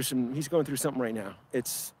going through something right now.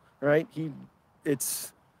 It's right.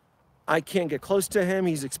 I can't get close to him.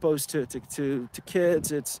 He's exposed to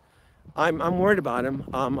kids. I'm worried about him.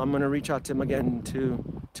 I'm going to reach out to him again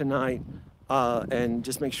tonight and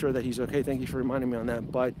just make sure that he's okay. Thank you for reminding me on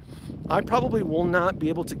that. But I probably will not be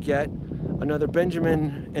able to get another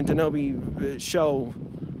Benjamin and Denobi show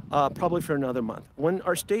probably for another month when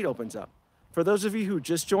our state opens up. For those of you who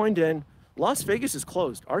just joined in, Las Vegas is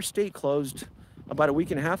closed. Our state closed about a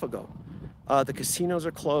week and a half ago. The casinos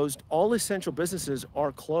are closed. All essential businesses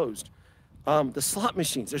are closed. The slot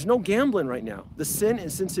machines, there's no gambling right now. The Sin in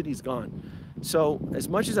Sin City is gone. So as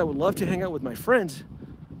much as I would love to hang out with my friends,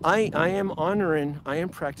 I am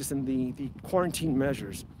practicing the quarantine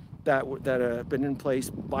measures that have been in place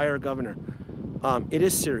by our governor. It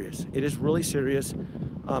is serious. It is really serious.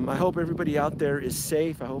 I hope everybody out there is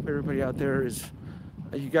safe. I hope everybody out there is,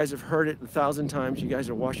 you guys have heard it 1,000 times. You guys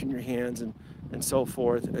are washing your hands and so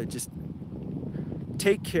forth. Just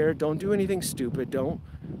take care. Don't do anything stupid. Don't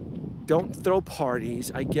throw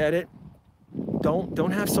parties. I get it.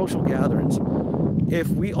 Don't have social gatherings. If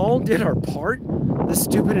we all did our part, the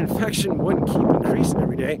stupid infection wouldn't keep increasing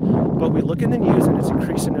every day. But we look in the news and it's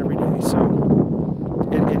increasing every day. So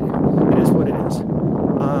it is what it is.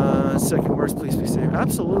 Second worst, please be safe.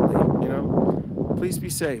 Absolutely. You know, please be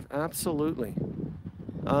safe. Absolutely.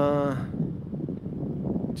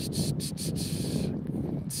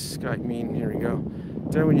 Skype mean. Here we go.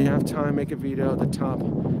 Then when you have time, make a video of the top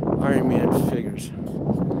Iron Man figures.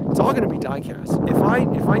 It's all going to be die-cast. If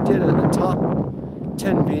I did a top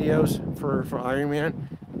 10 videos for Iron Man,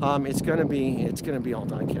 it's gonna be all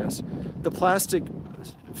die-cast. The plastic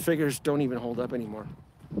figures don't even hold up anymore.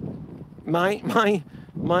 My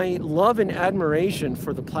love and admiration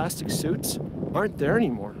for the plastic suits aren't there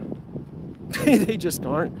anymore. They just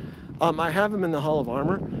aren't. I have them in the Hall of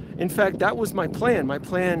Armor. In fact, that was my plan. My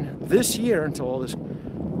plan this year, until all this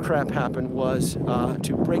crap happened, was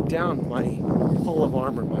to break down my Hall of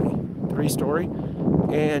Armor, my 3-story,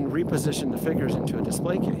 and reposition the figures into a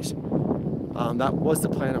display case. That was the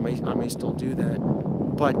plan. I may still do that.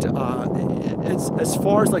 But as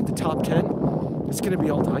far as like the top 10, it's going to be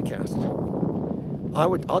all die-cast.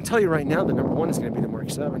 I'll tell you right now, the number 1 is going to be the Mark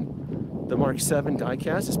 7. The Mark 7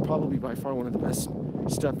 die-cast is probably by far one of the best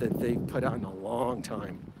stuff that they've put out in a long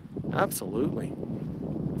time. Absolutely.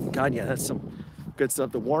 God, yeah, that's some good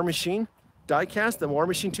stuff. The War Machine die-cast, the War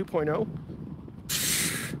Machine 2.0,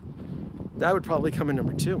 that would probably come in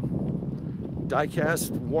number 2.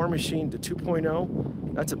 Die-cast War Machine to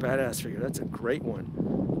 2.0, that's a badass figure. That's a great one.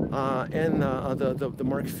 And the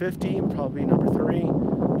Mark 50, probably number 3,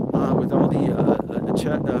 with all the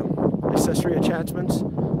accessory attachments.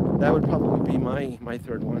 That would probably be my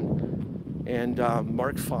 3rd one. And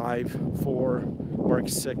Mark 5, 4, Mark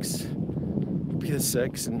 6, be the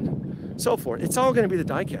 6, and so forth. It's all going to be the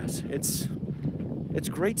die-cast. It's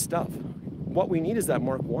great stuff. What we need is that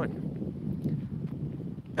Mark 1.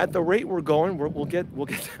 At the rate we're going, we'll get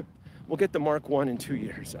the Mark 1 in 2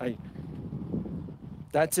 years.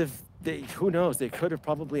 That's if they, who knows, they could have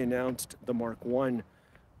probably announced the Mark 1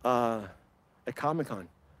 at Comic-Con.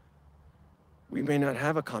 We may not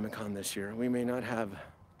have a Comic-Con this year. We may not have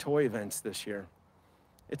toy events this year.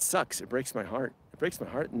 It sucks. It breaks my heart. It breaks my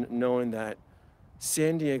heart knowing that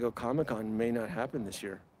San Diego Comic-Con may not happen this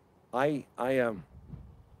year. I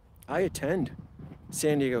attend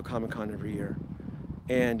San Diego Comic-Con every year,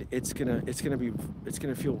 and it's gonna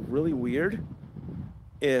feel really weird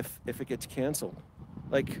if it gets canceled.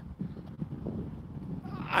 Like,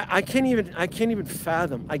 I can't even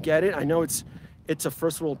fathom. I get it. I know it's a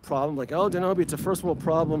first world problem. Like, oh, Denobi, it's a first world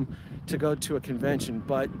problem to go to a convention.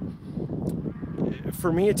 But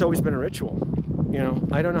for me, it's always been a ritual. You know,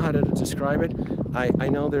 I don't know how to describe it. I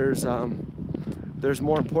know there's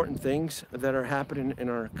more important things that are happening in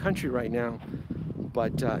our country right now,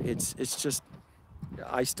 but it's just,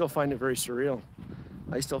 I still find it very surreal.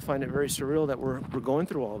 I still find it very surreal that we're going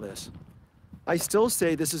through all this. I still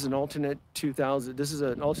say this is an alternate 2000. This is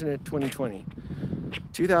an alternate 2020.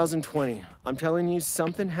 2020. I'm telling you,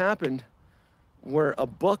 something happened where a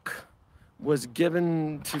book was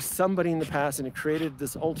given to somebody in the past and it created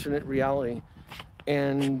this alternate reality.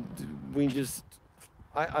 And we just,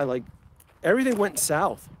 I like, everything went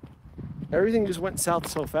south. Everything just went south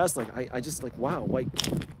so fast. Like, I just like, wow, like,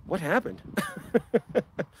 what happened?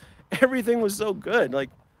 Everything was so good.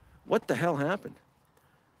 Like, what the hell happened?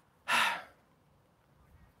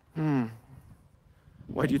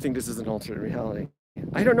 Why do you think this is an alternate reality?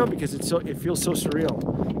 I don't know, because it feels so surreal.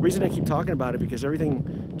 The reason I keep talking about it, because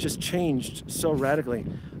everything just changed so radically,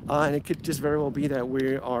 and it could just very well be that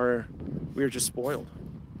we're just spoiled.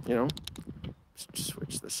 You know, let's just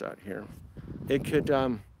switch this out here. It could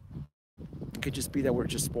just be that we're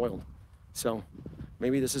just spoiled. So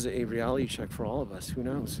maybe this is a reality check for all of us. Who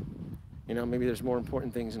knows? You know, maybe there's more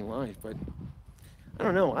important things in life. But I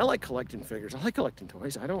don't know. I like collecting figures. I like collecting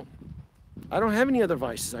toys. I don't have any other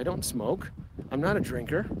vices. I don't smoke. I'm not a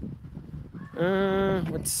drinker.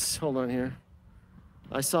 Let's hold on here.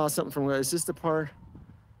 I saw something from, is this the part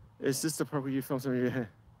where you filmed something? Yeah.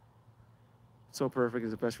 So perfect.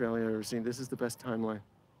 Is the best reality I've ever seen. This is the best timeline.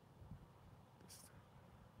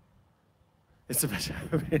 It's the best.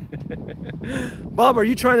 Bob, are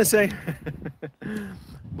you trying to say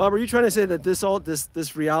Bob, are you trying to say that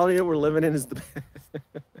this reality that we're living in is the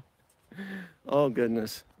Oh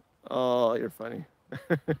goodness. Oh, you're funny.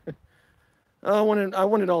 I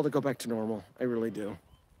want it all to go back to normal. I really do.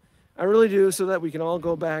 I really do, so that we can all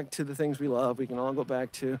go back to the things we love. We can all go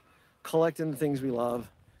back to collecting the things we love.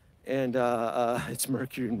 And it's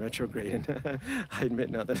Mercury in retrograde. I admit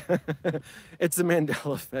now that it's the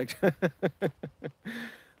Mandela effect.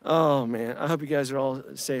 Oh man, I hope you guys are all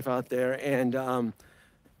safe out there. And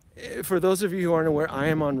for those of you who aren't aware, I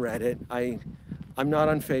am on Reddit. I'm not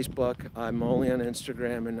on Facebook. I'm only on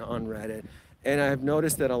Instagram and on Reddit. And I've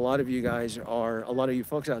noticed that a lot of you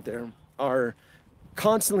folks out there are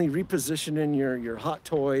constantly repositioning your hot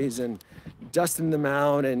toys and dusting them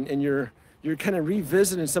out, and you're kind of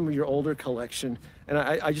revisiting some of your older collection. And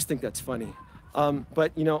I just think that's funny.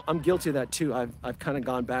 But you know, I'm guilty of that too. I've kind of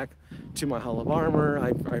gone back to my Hall of Armor.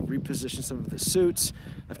 I've repositioned some of the suits.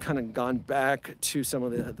 I've kind of gone back to some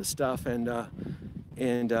of the stuff and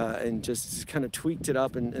just kind of tweaked it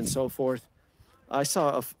up and so forth. I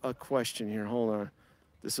saw a question here. Hold on.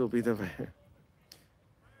 This will be the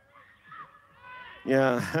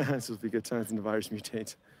yeah. This will be good times when the virus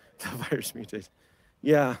mutates. The virus mutates.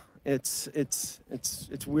 Yeah, it's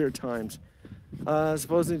weird times.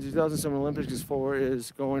 Supposedly the 2007 Olympics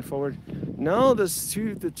is going forward. No, the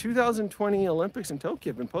 2020 Olympics in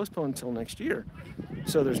Tokyo have been postponed until next year.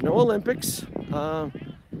 So there's no Olympics.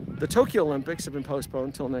 The Tokyo Olympics have been postponed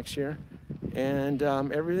until next year, and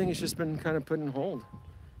everything has just been kind of put on hold.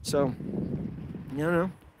 So, you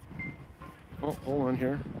know. Oh, hold on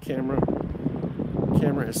here. Camera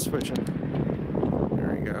is switching.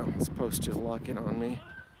 There we go. It's supposed to lock in on me.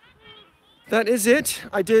 That is it.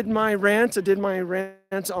 I did my rant.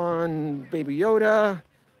 On Baby Yoda.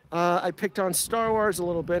 I picked on Star Wars a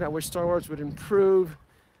little bit. I wish Star Wars would improve.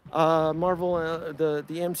 Marvel, the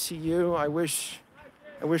MCU. I wish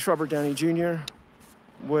Robert Downey Jr.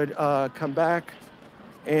 would come back.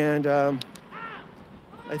 And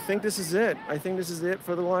I think this is it. I think this is it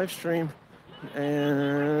for the live stream.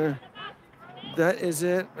 And that is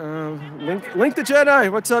it. Link the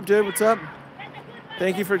Jedi. What's up, dude? What's up?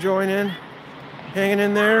 Thank you for joining. Hanging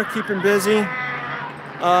in there, keeping busy.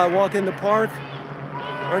 Walking the park.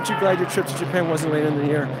 Aren't you glad your trip to Japan wasn't later in the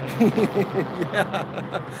year?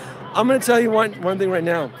 Yeah. I'm going to tell you one thing right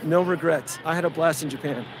now. No regrets. I had a blast in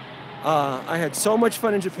Japan. I had so much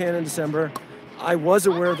fun in Japan in December. I was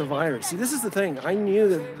aware of the virus. See, this is the thing. I knew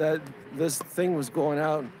that this thing was going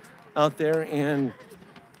out there, and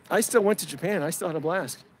I still went to Japan. I still had a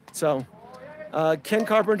blast. So, Ken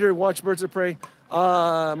Carpenter, watch Birds of Prey.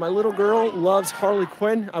 My little girl loves Harley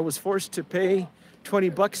Quinn. I was forced to pay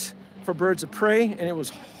 $20 for Birds of Prey, and it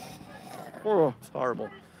was horrible.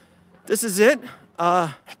 This is it.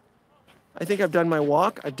 I think I've done my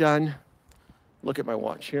walk. Look at my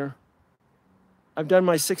watch here. I've done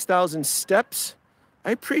my 6,000 steps.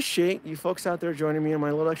 I appreciate you folks out there joining me on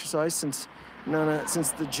my little exercise since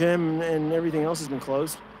the gym and everything else has been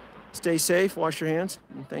closed. Stay safe, wash your hands,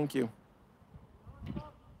 and thank you.